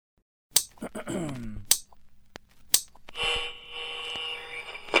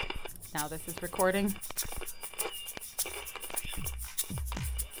Now this is recording.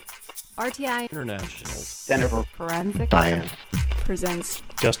 RTI International Center for Forensic Science presents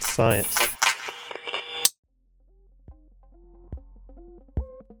Just Science.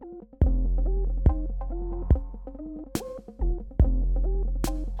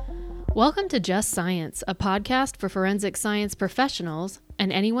 Welcome to Just Science, a podcast for forensic science professionals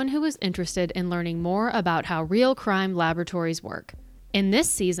and anyone who is interested in learning more about how real crime laboratories work. In this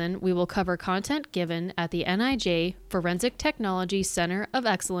season, we will cover content given at the NIJ Forensic Technology Center of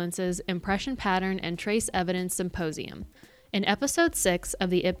Excellence's Impression Pattern and Trace Evidence Symposium. In episode 6 of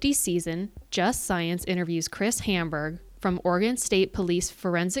the IPTES season, Just Science interviews Chris Hamburg from Oregon State Police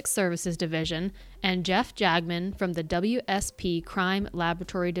Forensic Services Division and Jeff Jagmin from the WSP Crime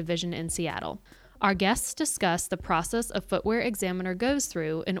Laboratory Division in Seattle. Our guests discuss the process a footwear examiner goes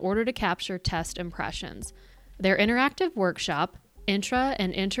through in order to capture test impressions. Their interactive workshop, Intra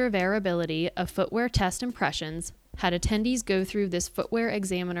and Inter-variability of footwear test impressions, had attendees go through this footwear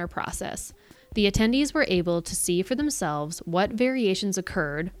examiner process. The attendees were able to see for themselves what variations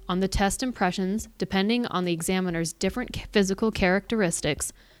occurred on the test impressions depending on the examiner's different physical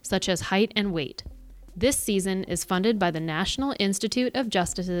characteristics, such as height and weight. This season is funded by the National Institute of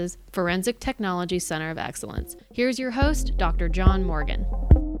Justice's Forensic Technology Center of Excellence. Here's your host, Dr. John Morgan.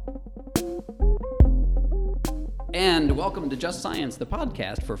 And welcome to Just Science, the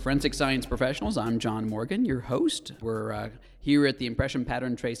podcast for forensic science professionals. I'm John Morgan, your host. We're here at the Impression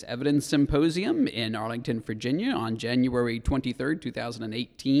Pattern Trace Evidence Symposium in Arlington, Virginia on January 23rd,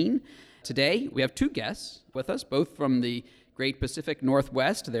 2018. Today, we have two guests with us, both from the Great Pacific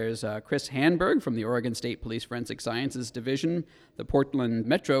Northwest. There's Chris Hamburg from the Oregon State Police Forensic Sciences Division, the Portland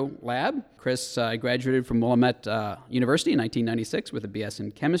Metro Lab. Chris graduated from Willamette University in 1996 with a BS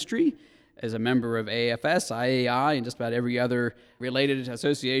in chemistry. As a member of AFS, IAI, and just about every other related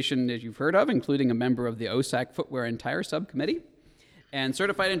association that you've heard of, including a member of the OSAC Footwear and Tire Subcommittee, and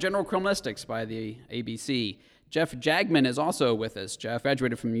certified in general criminalistics by the ABC. Jeff Jagmin is also with us. Jeff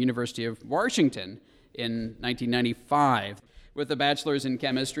graduated from the University of Washington in 1995 with a bachelor's in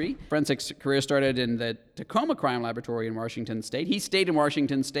chemistry. Forensics career started in the Tacoma Crime Laboratory in Washington State. He stayed in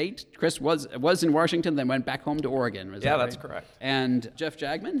Washington State. Chris was in Washington, then went back home to Oregon. Yeah, that's correct. And Jeff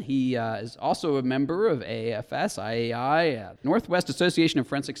Jagmin, he is also a member of AFS, IAI, Northwest Association of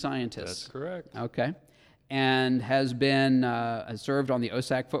Forensic Scientists. That's correct. Okay. And has been served on the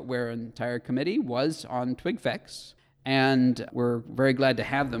OSAC Footwear and Tire Committee, was on TwigFex, and we're very glad to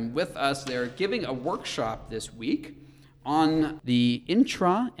have them with us. They're giving a workshop this week on the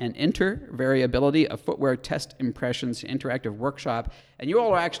Intra and Inter-variability of footwear test impressions interactive workshop. And you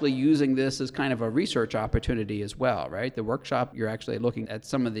all are actually using this as kind of a research opportunity as well, right? The workshop, you're actually looking at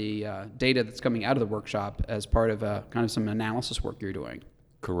some of the data that's coming out of the workshop as part of kind of some analysis work you're doing.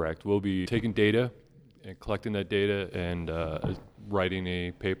 Correct. We'll be taking data and collecting that data and writing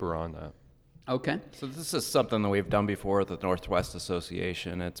a paper on that. Okay. So this is something that we've done before at the Northwest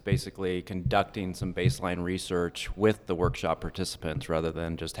Association. It's basically conducting some baseline research with the workshop participants rather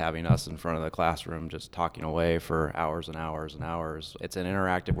than just having us in front of the classroom just talking away for hours and hours and hours. It's an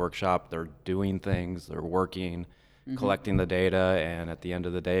interactive workshop. They're doing things, they're working, collecting the data, and at the end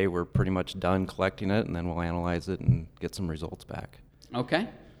of the day, we're pretty much done collecting it, and then we'll analyze it and get some results back. Okay.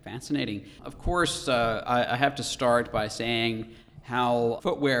 Fascinating. Of course, I have to start by saying how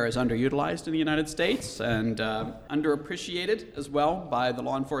footwear is underutilized in the United States and underappreciated as well by the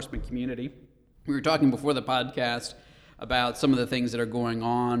law enforcement community. We were talking before the podcast about some of the things that are going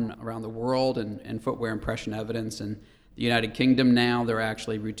on around the world and footwear impression evidence. In the United Kingdom now, they're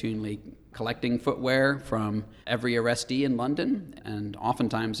actually routinely collecting footwear from every arrestee in London, and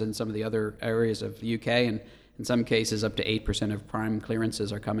oftentimes in some of the other areas of the UK, and in some cases up to 8% of crime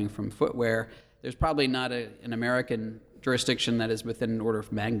clearances are coming from footwear. There's probably not an American jurisdiction that is within an order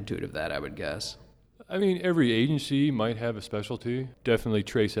of magnitude of that, I would guess. I mean, every agency might have a specialty. Definitely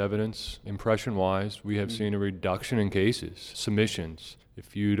trace evidence. Impression-wise, we have seen a reduction in cases, submissions.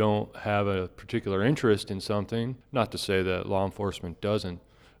 If you don't have a particular interest in something, not to say that law enforcement doesn't,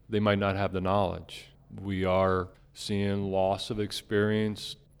 they might not have the knowledge. We are seeing loss of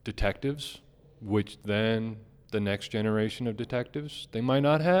experienced detectives, which then the next generation of detectives, they might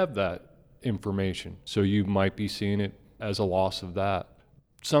not have that information. So you might be seeing it as a loss of that.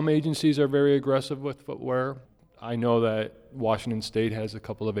 Some agencies are very aggressive with footwear. I know that Washington State has a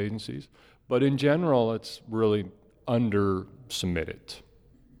couple of agencies, but in general, it's really under-submitted.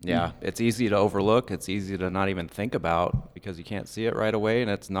 Yeah, it's easy to overlook. It's easy to not even think about because you can't see it right away, and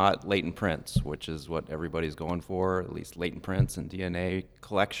it's not latent prints, which is what everybody's going for, at least latent prints and DNA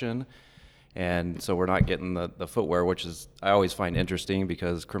collection. And so we're not getting the footwear, which is I always find interesting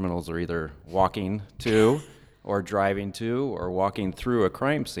because criminals are either walking to or driving to or walking through a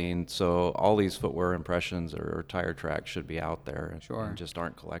crime scene. So all these footwear impressions or tire tracks should be out there and just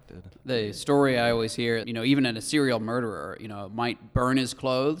aren't collected. The story I always hear, even in a serial murderer, might burn his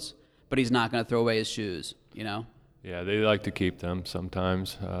clothes, but he's not going to throw away his shoes, Yeah, they like to keep them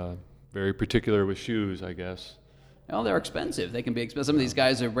sometimes. Very particular with shoes, I guess. Well, they're expensive. They can be expensive. Some of these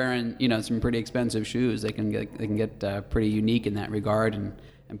guys are wearing, some pretty expensive shoes. They can get pretty unique in that regard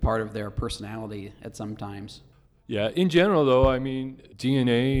and part of their personality at some times. Yeah, in general, though, I mean,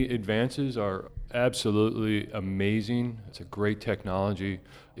 DNA advances are absolutely amazing. It's a great technology.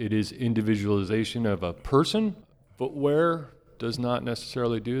 It is individualization of a person. Footwear does not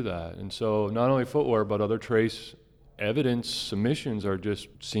necessarily do that. And so not only footwear, but other trace evidence submissions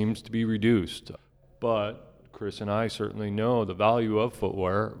seems to be reduced. But Chris and I certainly know the value of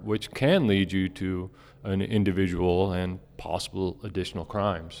footwear, which can lead you to an individual and possible additional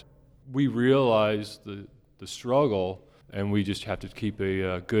crimes. We realize the struggle, and we just have to keep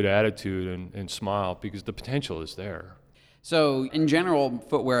a good attitude and smile because the potential is there. So in general,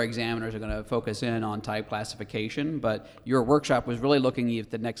 footwear examiners are going to focus in on type classification, but your workshop was really looking at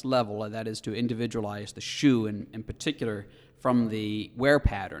the next level, and that is to individualize the shoe in particular from the wear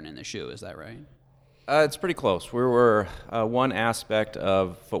pattern in the shoe. Is that right? It's pretty close. We're one aspect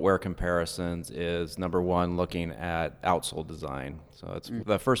of footwear comparisons is, number one, looking at outsole design. So it's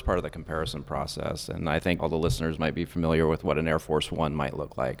the first part of the comparison process, and I think all the listeners might be familiar with what an Air Force One might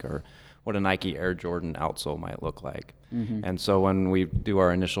look like or what a Nike Air Jordan outsole might look like. Mm-hmm. And so when we do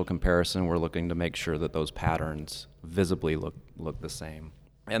our initial comparison, we're looking to make sure that those patterns visibly look the same.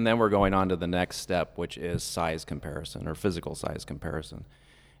 And then we're going on to the next step, which is size comparison or physical size comparison.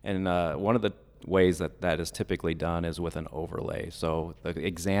 And one of the ways that is typically done is with an overlay. So the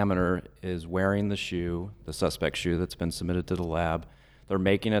examiner is wearing the shoe, the suspect shoe that's been submitted to the lab. They're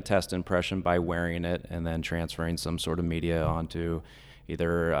making a test impression by wearing it and then transferring some sort of media onto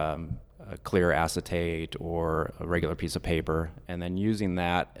either a clear acetate or a regular piece of paper, and then using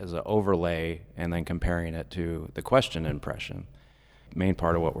that as an overlay and then comparing it to the question impression. Main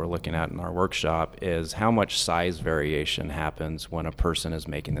part of what we're looking at in our workshop is how much size variation happens when a person is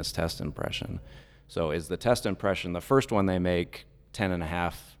making this test impression. So is the test impression, the first one they make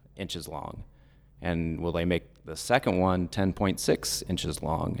 10.5 inches long? And will they make the second one 10.6 inches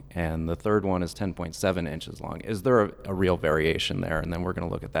long? And the third one is 10.7 inches long. Is there a real variation there? And then we're going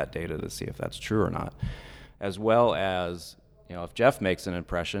to look at that data to see if that's true or not. As well as, if Jeff makes an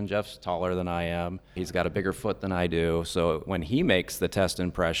impression, Jeff's taller than I am, he's got a bigger foot than I do, so when he makes the test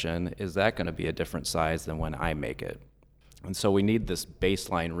impression, is that going to be a different size than when I make it? And so we need this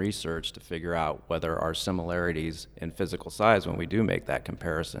baseline research to figure out whether our similarities in physical size when we do make that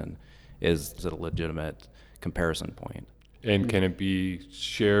comparison is it a legitimate comparison point. And can it be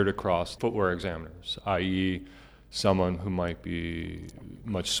shared across footwear examiners, i.e., someone who might be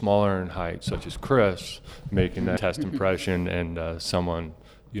much smaller in height, such as Chris, making that test impression, and someone,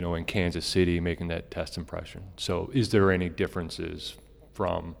 in Kansas City making that test impression. So is there any differences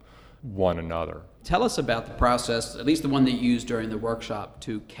from one another? Tell us about the process, at least the one that you used during the workshop,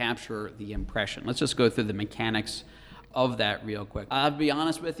 to capture the impression. Let's just go through the mechanics of that real quick. I'll be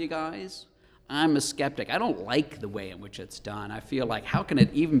honest with you guys. I'm a skeptic. I don't like the way in which it's done. I feel like, how can it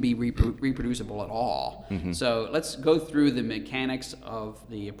even be reproducible at all? Mm-hmm. So let's go through the mechanics of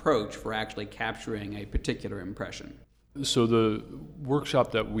the approach for actually capturing a particular impression. So the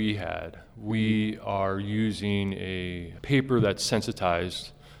workshop that we had, we are using a paper that's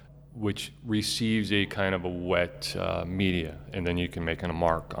sensitized, which receives a kind of a wet media, and then you can make a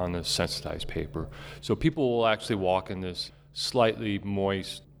mark on the sensitized paper. So people will actually walk in this slightly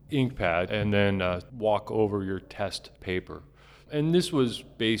moist ink pad and then walk over your test paper. And this was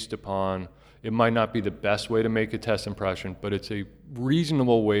based upon, it might not be the best way to make a test impression, but it's a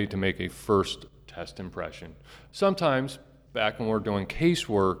reasonable way to make a first test impression. Sometimes, back when we're doing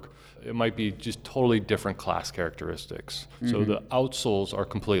casework, it might be just totally different class characteristics. Mm-hmm. So the outsoles are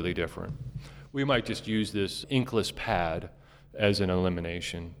completely different. We might just use this inkless pad as an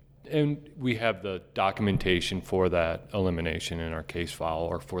elimination. And we have the documentation for that elimination in our case file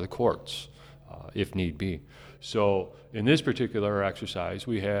or for the courts, if need be. So in this particular exercise,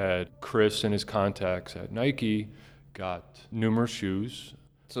 we had Chris and his contacts at Nike got numerous shoes.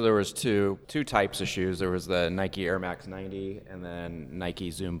 So there was two types of shoes. There was the Nike Air Max 90 and then Nike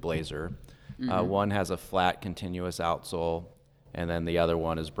Zoom Blazer. Mm-hmm. One has a flat continuous outsole, and then the other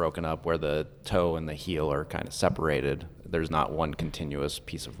one is broken up where the toe and the heel are kind of separated. There's not one continuous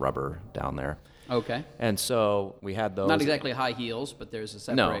piece of rubber down there. Okay. And so we had those. Not exactly high heels, but there's a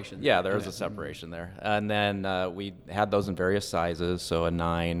separation. No, yeah, there is a separation there. And then we had those in various sizes, so a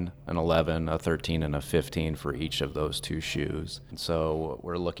 9, an 11, a 13, and a 15 for each of those 2 shoes. And so what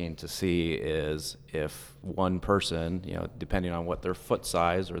we're looking to see is if one person, depending on what their foot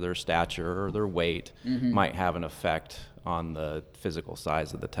size or their stature or their weight, might have an effect on the physical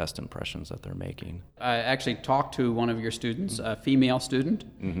size of the test impressions that they're making. I actually talked to one of your students, a female student,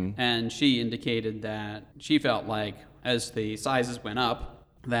 and she indicated that she felt like as the sizes went up,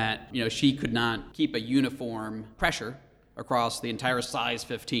 that she could not keep a uniform pressure across the entire size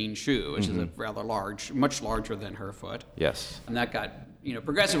 15 shoe, which is a rather large, much larger than her foot. Yes. And that got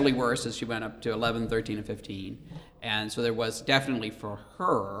progressively worse as she went up to 11, 13, and 15. And so there was definitely for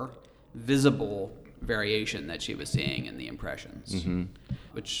her visible variation that she was seeing in the impressions,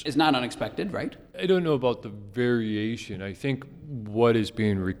 which is not unexpected, right? I don't know about the variation. I think what is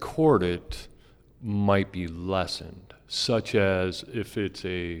being recorded might be lessened, such as if it's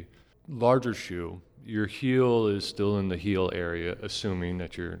a larger shoe, your heel is still in the heel area, assuming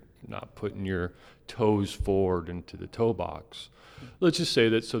that you're not putting your toes forward into the toe box. Let's just say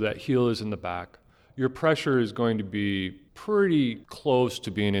that so that heel is in the back. Your pressure is going to be pretty close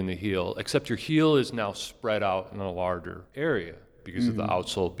to being in the heel, except your heel is now spread out in a larger area because of the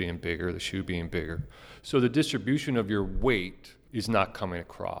outsole being bigger, the shoe being bigger. So the distribution of your weight is not coming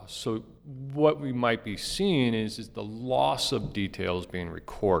across. So what we might be seeing is the loss of details being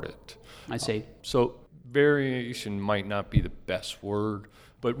recorded. I see. So variation might not be the best word,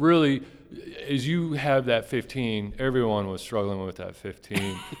 but really, as you have that 15, everyone was struggling with that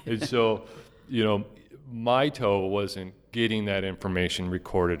 15. And so, my toe wasn't getting that information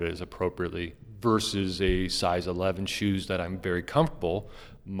recorded as appropriately versus a size 11 shoes that I'm very comfortable.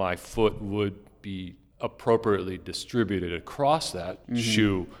 My foot would be appropriately distributed across that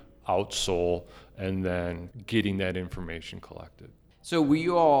shoe outsole and then getting that information collected. So were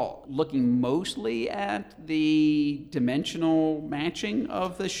you all looking mostly at the dimensional matching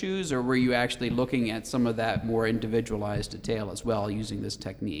of the shoes, or were you actually looking at some of that more individualized detail as well using this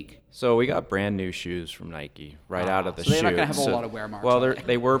technique? So we got brand new shoes from Nike right out of the so shoe. they're not going to have a whole lot of wear marks. Well,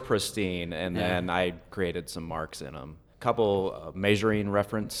 they were pristine, and then I created some marks in them. Couple measuring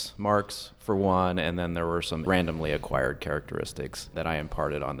reference marks for one, and then there were some randomly acquired characteristics that I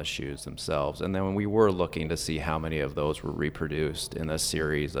imparted on the shoes themselves. And then when we were looking to see how many of those were reproduced in a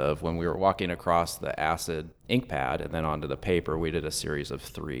series of, when we were walking across the acid ink pad and then onto the paper, we did a series of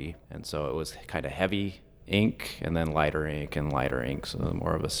 3. And so it was kind of heavy ink and then lighter ink and lighter ink, so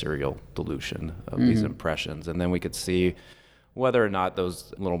more of a serial dilution of these impressions. And then we could see whether or not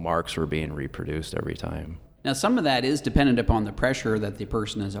those little marks were being reproduced every time. Now, some of that is dependent upon the pressure that the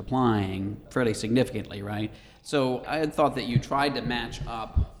person is applying fairly significantly, right? So I had thought that you tried to match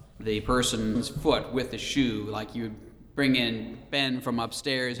up the person's foot with the shoe, like you'd bring in Ben from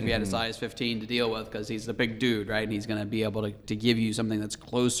upstairs if you had a size 15 to deal with, because he's a big dude, right? And he's going to be able to give you something that's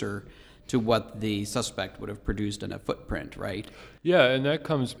closer to what the suspect would have produced in a footprint, right? Yeah, and that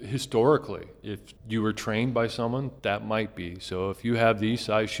comes historically. If you were trained by someone, that might be. So if you have these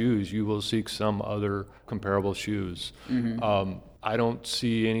size shoes, you will seek some other comparable shoes. I don't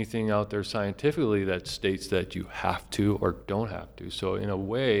see anything out there scientifically that states that you have to or don't have to. So in a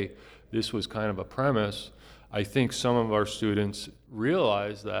way, this was kind of a premise. I think some of our students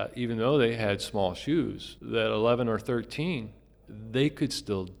realized that even though they had small shoes, that 11 or 13, they could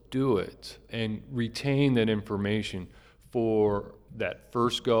still do it and retain that information for that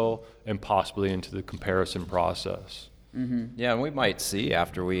first go and possibly into the comparison process. Yeah, and we might see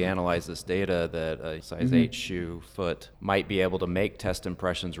after we analyze this data that a size 8 shoe foot might be able to make test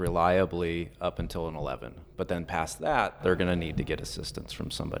impressions reliably up until an 11. But then past that, they're going to need to get assistance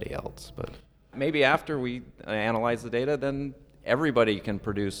from somebody else. But maybe after we analyze the data, then everybody can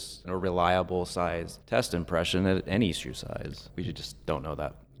produce a reliable size test impression at any shoe size. We just don't know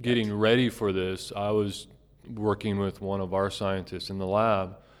that. Getting ready for this, I was working with one of our scientists in the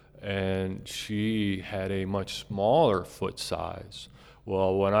lab, and she had a much smaller foot size.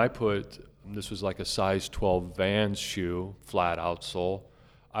 Well, when I this was like a size 12 Vans shoe, flat outsole,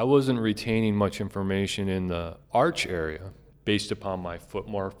 I wasn't retaining much information in the arch area based upon my foot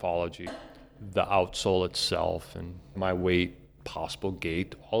morphology, the outsole itself, and my weight, possible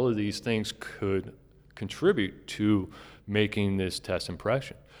gait. All of these things could contribute to making this test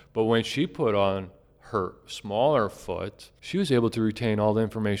impression. But when she put on her smaller foot, she was able to retain all the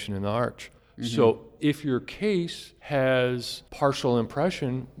information in the arch. So if your case has partial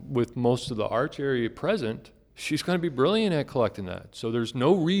impression with most of the arch area present, she's going to be brilliant at collecting that. So there's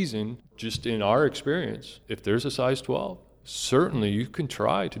no reason, just in our experience, if there's a size 12, Certainly you can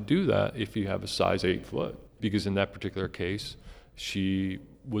try to do that if you have a size 8 foot, because in that particular case, she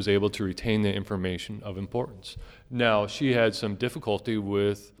was able to retain the information of importance. Now, she had some difficulty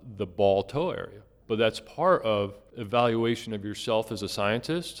with the ball toe area, but that's part of evaluation of yourself as a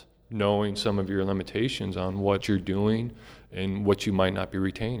scientist, knowing some of your limitations on what you're doing and what you might not be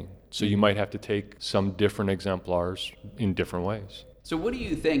retaining. So you might have to take some different exemplars in different ways. So what do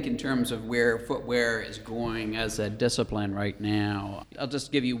you think in terms of where footwear is going as a discipline right now? I'll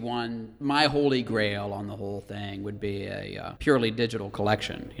just give you one. My holy grail on the whole thing would be a purely digital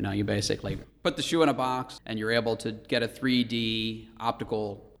collection. You know, you basically put the shoe in a box and you're able to get a 3D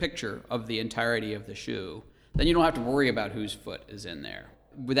optical picture of the entirety of the shoe. Then you don't have to worry about whose foot is in there.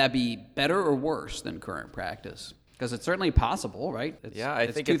 Would that be better or worse than current practice? Because it's certainly possible, right? I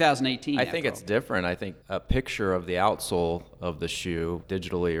it's think 2018. I think it's different. I think a picture of the outsole of the shoe,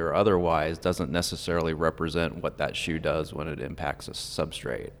 digitally or otherwise, doesn't necessarily represent what that shoe does when it impacts a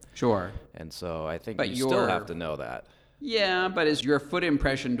substrate. Sure. And so I think But you still have to know that. Yeah, but is your foot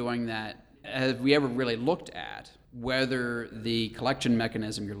impression doing that? Have we ever really looked at whether the collection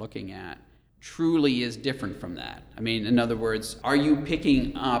mechanism you're looking at truly is different from that? I mean, in other words, are you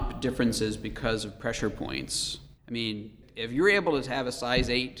picking up differences because of pressure points? I mean, if you're able to have a size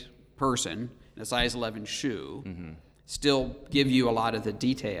 8 person and a size 11 shoe still give you a lot of the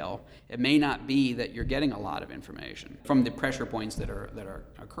detail, it may not be that you're getting a lot of information from the pressure points that are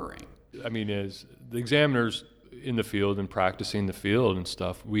occurring. I mean, as the examiners in the field and practicing the field and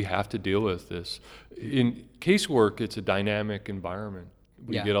stuff, we have to deal with this. In casework, it's a dynamic environment.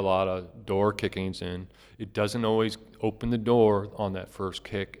 We get a lot of door kickings in. It doesn't always open the door on that first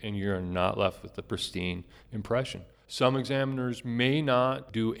kick, and you're not left with the pristine impression. Some examiners may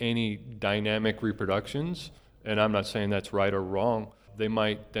not do any dynamic reproductions, and I'm not saying that's right or wrong. They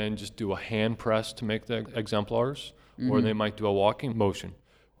might then just do a hand press to make the exemplars, or they might do a walking motion.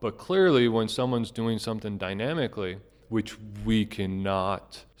 But clearly, when someone's doing something dynamically, which we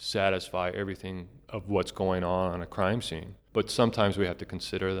cannot satisfy everything of what's going on a crime scene, but sometimes we have to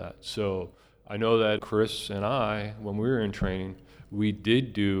consider that. So I know that Chris and I, when we were in training, we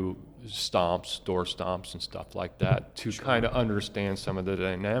did do stomps, door stomps and stuff like that to kind of understand some of the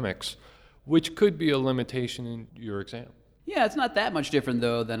dynamics, which could be a limitation in your exam. Yeah, it's not that much different,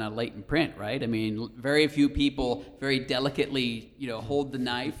 though, than a latent print, right? I mean, very few people very delicately, hold the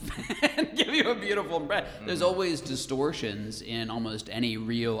knife and give you a beautiful impression. There's always distortions in almost any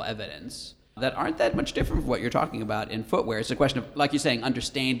real evidence that aren't that much different from what you're talking about in footwear. It's a question of, like you're saying,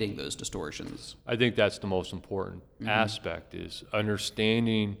 understanding those distortions. I think that's the most important aspect, is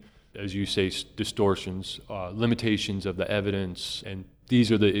understanding, as you say, distortions, limitations of the evidence, and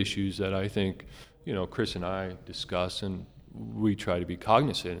these are the issues that I think, Chris and I discuss, and we try to be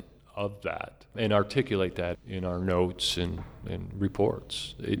cognizant of that and articulate that in our notes and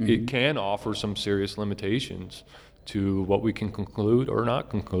reports. It can offer some serious limitations to what we can conclude or not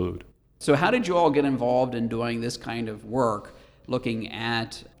conclude. So how did you all get involved in doing this kind of work, looking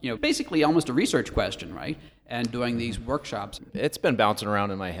at, basically almost a research question, right? And doing these workshops? It's been bouncing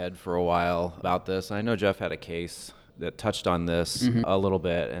around in my head for a while about this. I know Jeff had a case that touched on this a little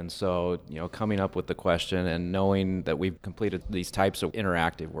bit. And so, coming up with the question and knowing that we've completed these types of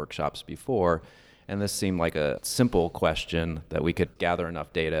interactive workshops before, and this seemed like a simple question that we could gather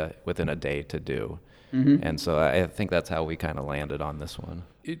enough data within a day to do. And so I think that's how we kind of landed on this one.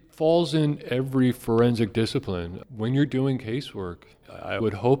 It falls in every forensic discipline. When you're doing casework, I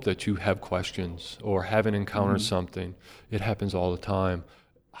would hope that you have questions or haven't encountered something. It happens all the time.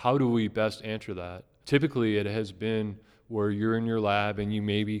 How do we best answer that? Typically, it has been where you're in your lab and you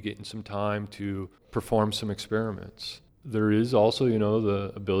may be getting some time to perform some experiments. There is also,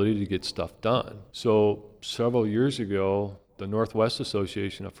 the ability to get stuff done. So several years ago, the Northwest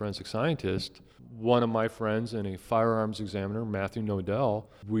Association of Forensic Scientists, one of my friends and a firearms examiner, Matthew Nodell,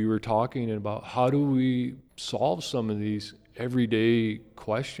 we were talking about how do we solve some of these everyday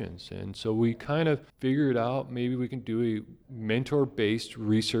questions. And so we kind of figured out maybe we can do a mentor-based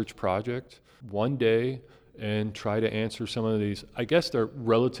research project one day and try to answer some of these. I guess they're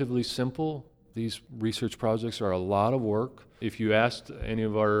relatively simple. These research projects are a lot of work. If you asked any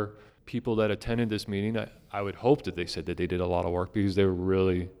of our people that attended this meeting, I would hope that they said that they did a lot of work because they were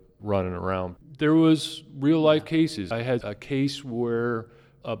really running around. There was real life cases. I had a case where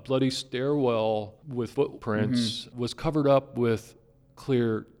a bloody stairwell with footprints was covered up with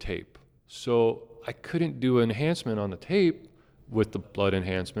clear tape. So I couldn't do an enhancement on the tape with the blood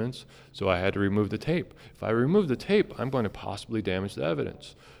enhancements, so I had to remove the tape. If I remove the tape, I'm going to possibly damage the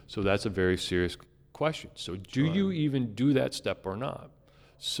evidence. So that's a very serious question. So do you even do that step or not?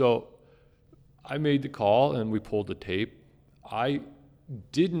 So I made the call and we pulled the tape I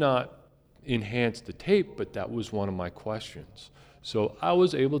did not enhance the tape, but that was one of my questions. So I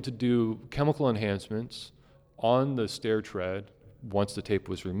was able to do chemical enhancements on the stair tread once the tape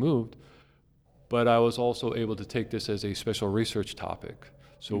was removed, but I was also able to take this as a special research topic.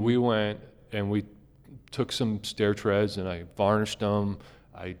 So we went and we took some stair treads and I varnished them.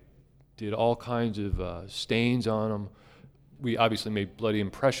 I did all kinds of stains on them. We obviously made bloody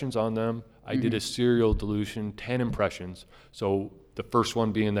impressions on them. I did a serial dilution, 10 impressions. So the first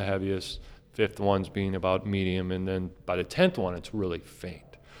one being the heaviest, fifth one's being about medium, and then by the 10th one, it's really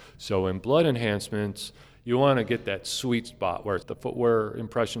faint. So in blood enhancements, you want to get that sweet spot where the footwear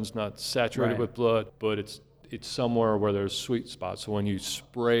impression's not saturated with blood, but it's somewhere where there's sweet spots. So when you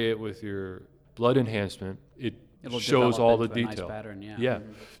spray it with your blood enhancement, it'll shows all the detail. Nice pattern, yeah. Yeah.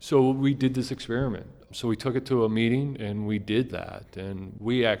 So we did this experiment. So we took it to a meeting and we did that. And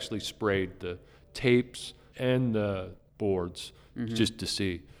we actually sprayed the tapes and the boards just to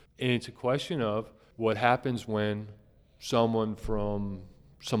see. And it's a question of what happens when someone from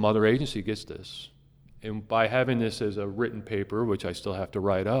some other agency gets this. And by having this as a written paper, which I still have to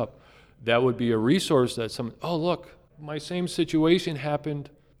write up, that would be a resource that oh, look, my same situation happened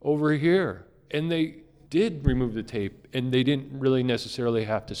over here. And they did remove the tape, and they didn't really necessarily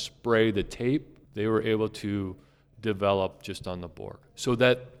have to spray the tape. They were able to develop just on the board. So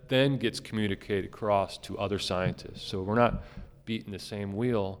that then gets communicated across to other scientists. So we're not beating the same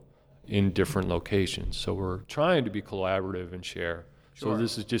wheel in different locations. So we're trying to be collaborative and share. Sure. So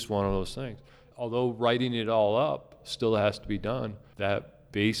this is just one of those things. Although writing it all up still has to be done,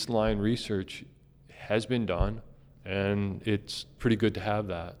 that baseline research has been done, and it's pretty good to have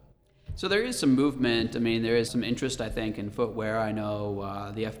that. So there is some movement. I mean, there is some interest, I think, in footwear. I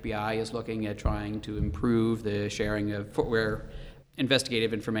know the FBI is looking at trying to improve the sharing of footwear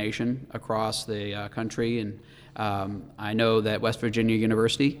investigative information across the country. And I know that West Virginia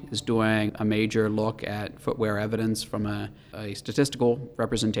University is doing a major look at footwear evidence from a statistical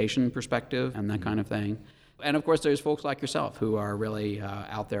representation perspective and that kind of thing. And of course, there's folks like yourself who are really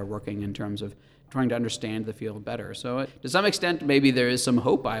out there working in terms of trying to understand the field better. So to some extent, maybe there is some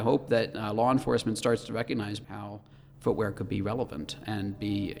hope. I hope that law enforcement starts to recognize how footwear could be relevant and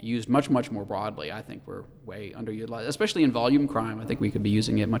be used much, much more broadly. I think we're way underutilized, especially in volume crime. I think we could be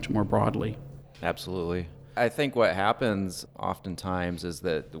using it much more broadly. Absolutely. I think what happens oftentimes is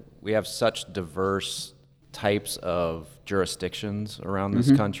that we have such diverse types of jurisdictions around this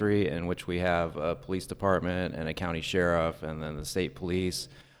country, in which we have a police department and a county sheriff and then the state police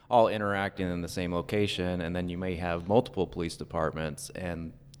all interacting in the same location, and then you may have multiple police departments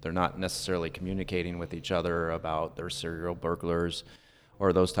and they're not necessarily communicating with each other about their serial burglars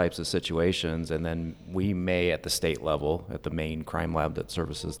or those types of situations. And then we may, at the state level, at the main crime lab that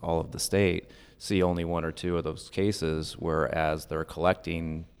services all of the state, see only one or two of those cases, whereas they're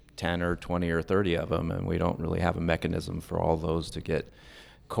collecting 10 or 20 or 30 of them, and we don't really have a mechanism for all those to get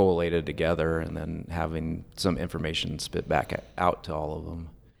collated together and then having some information spit back out to all of them.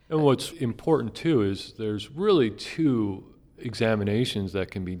 And what's important too is there's really two examinations that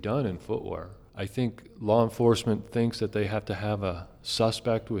can be done in footwear. I think law enforcement thinks that they have to have a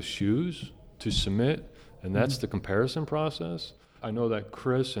suspect with shoes to submit, and that's the comparison process. I know that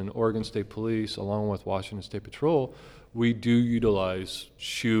Chris and Oregon State Police, along with Washington State Patrol, we do utilize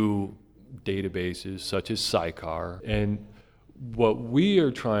shoe databases such as SICAR. And what we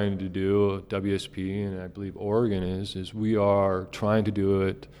are trying to do, WSP and I believe Oregon is we are trying to do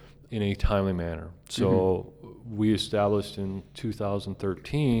it in a timely manner. So we established in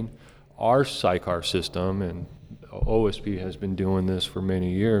 2013 our SICAR system, and OSP has been doing this for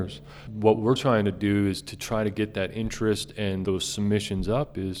many years. What we're trying to do is to try to get that interest and those submissions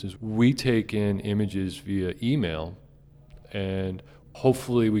up is we take in images via email, and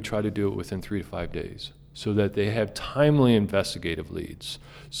hopefully we try to do it within 3 to 5 days so that they have timely investigative leads.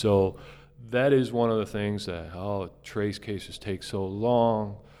 So that is one of the things that, trace cases take so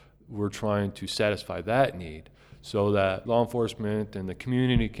long. We're trying to satisfy that need so that law enforcement and the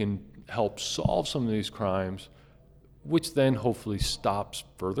community can help solve some of these crimes, which then hopefully stops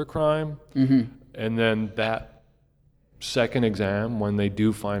further crime. And then that second exam, when they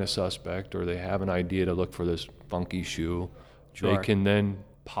do find a suspect or they have an idea to look for this funky shoe, they can then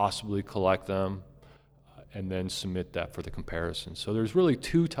possibly collect them and then submit that for the comparison. So there's really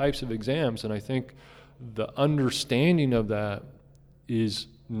two types of exams, and I think the understanding of that is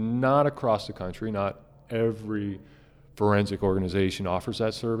not across the country. Not every forensic organization offers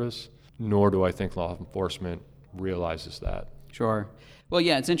that service, nor do I think law enforcement realizes that. Sure. Well,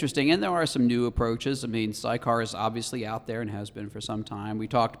 yeah, it's interesting, and there are some new approaches. I mean, SICAR is obviously out there and has been for some time. We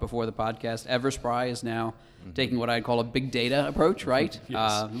talked before the podcast. Everspry is now taking what I'd call a big data approach, right?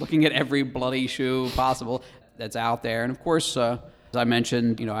 Yes. Looking at every bloody shoe possible that's out there. And of course, as I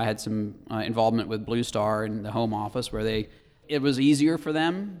mentioned, I had some involvement with Blue Star in the Home Office where it was easier for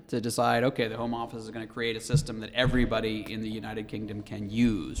them to decide, okay, the Home Office is going to create a system that everybody in the United Kingdom can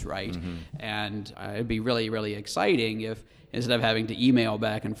use, right? And it'd be really, really exciting if instead of having to email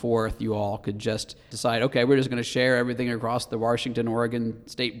back and forth, you all could just decide, okay, we're just going to share everything across the Washington-Oregon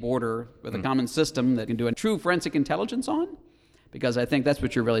state border with a common system that can do a true forensic intelligence on. Because I think that's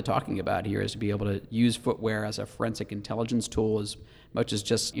what you're really talking about here, is to be able to use footwear as a forensic intelligence tool as much as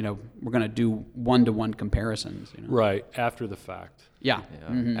just, we're going to do one-to-one comparisons. Right, after the fact. Yeah.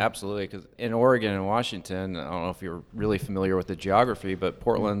 Absolutely. Because in Oregon and Washington, I don't know if you're really familiar with the geography, but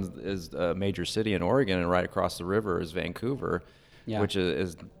Portland is a major city in Oregon, and right across the river is Vancouver, which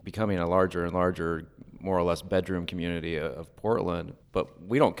is becoming a larger and larger, more or less bedroom community of Portland. But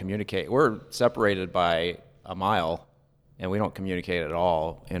we don't communicate. We're separated by a mile, and we don't communicate at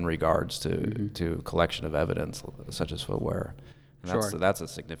all in regards to collection of evidence such as footwear. And that's a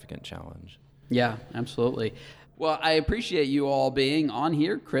significant challenge. Yeah, absolutely. Well, I appreciate you all being on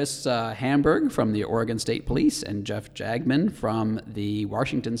here. Chris Hamburg from the Oregon State Police and Jeff Jagmin from the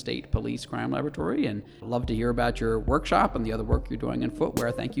Washington State Police Crime Laboratory. And I'd love to hear about your workshop and the other work you're doing in footwear.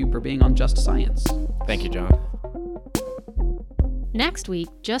 Thank you for being on Just Science. Thank you, John. Next week,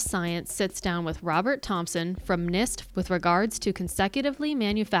 Just Science sits down with Robert Thompson from NIST with regards to consecutively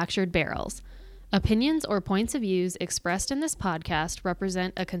manufactured barrels. Opinions or points of views expressed in this podcast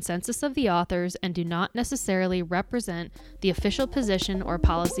represent a consensus of the authors and do not necessarily represent the official position or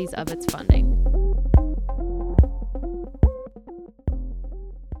policies of its funding.